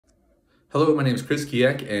Hello, my name is Chris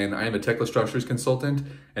Kiek and I am a Tekla Structures consultant.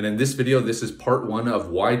 And in this video, this is part one of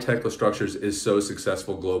why Tekla Structures is so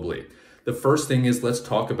successful globally. The first thing is let's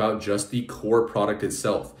talk about just the core product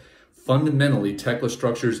itself. Fundamentally, Tekla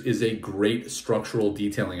Structures is a great structural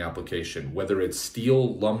detailing application, whether it's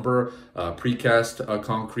steel, lumber, precast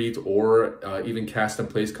concrete, or even cast in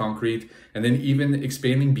place concrete, and then even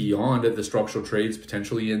expanding beyond the structural trades,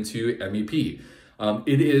 potentially into MEP.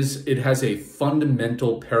 It has a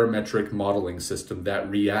fundamental parametric modeling system that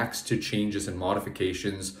reacts to changes and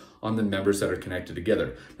modifications on the members that are connected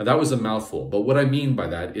together. Now that was a mouthful, but what I mean by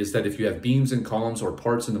that is that if you have beams and columns or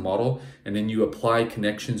parts in the model, and then you apply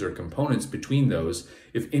connections or components between those,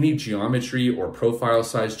 if any geometry or profile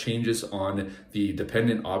size changes on the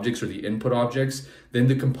dependent objects or the input objects, then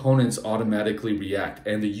the components automatically react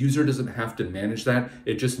and the user doesn't have to manage that.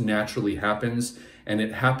 It just naturally happens. And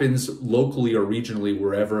it happens locally or regionally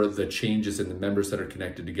wherever the changes in the members that are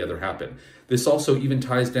connected together happen. This also even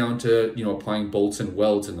ties down to, applying bolts and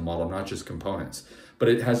welds in the model, not just components. But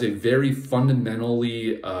it has a very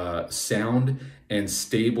fundamentally sound and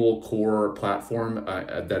stable core platform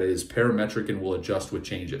that is parametric and will adjust with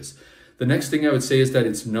changes. The next thing I would say is that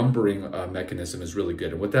its numbering mechanism is really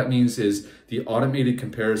good. And what that means is the automated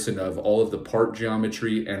comparison of all of the part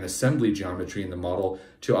geometry and assembly geometry in the model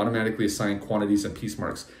to automatically assign quantities and piece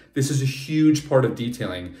marks. This is a huge part of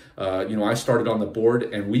detailing. I started on the board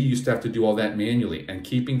and we used to have to do all that manually, and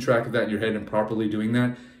keeping track of that in your head and properly doing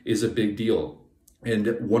that is a big deal.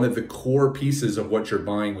 And one of the core pieces of what you're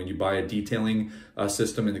buying when you buy a detailing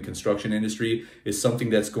system in the construction industry is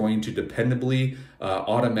something that's going to dependably,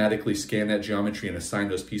 automatically scan that geometry and assign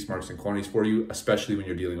those piece marks and quantities for you, especially when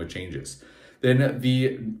you're dealing with changes. Then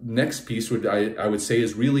the next piece I would say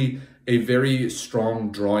is really a very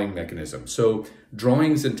strong drawing mechanism. So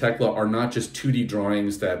drawings in Tekla are not just 2D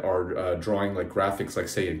drawings that are drawing like graphics, like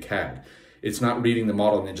say in CAD. It's not reading the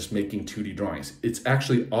model and then just making 2D drawings. It's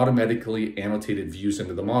actually automatically annotated views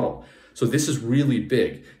into the model. So this is really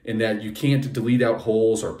big in that you can't delete out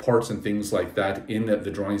holes or parts and things like that in the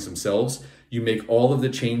drawings themselves. You make all of the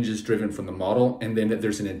changes driven from the model, and then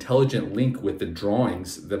there's an intelligent link with the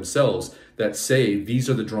drawings themselves that say these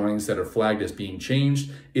are the drawings that are flagged as being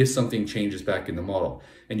changed if something changes back in the model.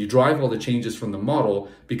 And you drive all the changes from the model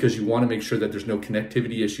because you want to make sure that there's no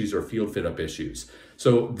connectivity issues or field fit up issues.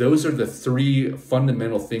 So those are the three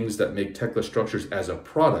fundamental things that make Tekla Structures as a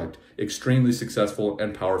product extremely successful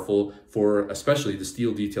and powerful for especially the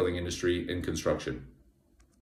steel detailing industry in construction.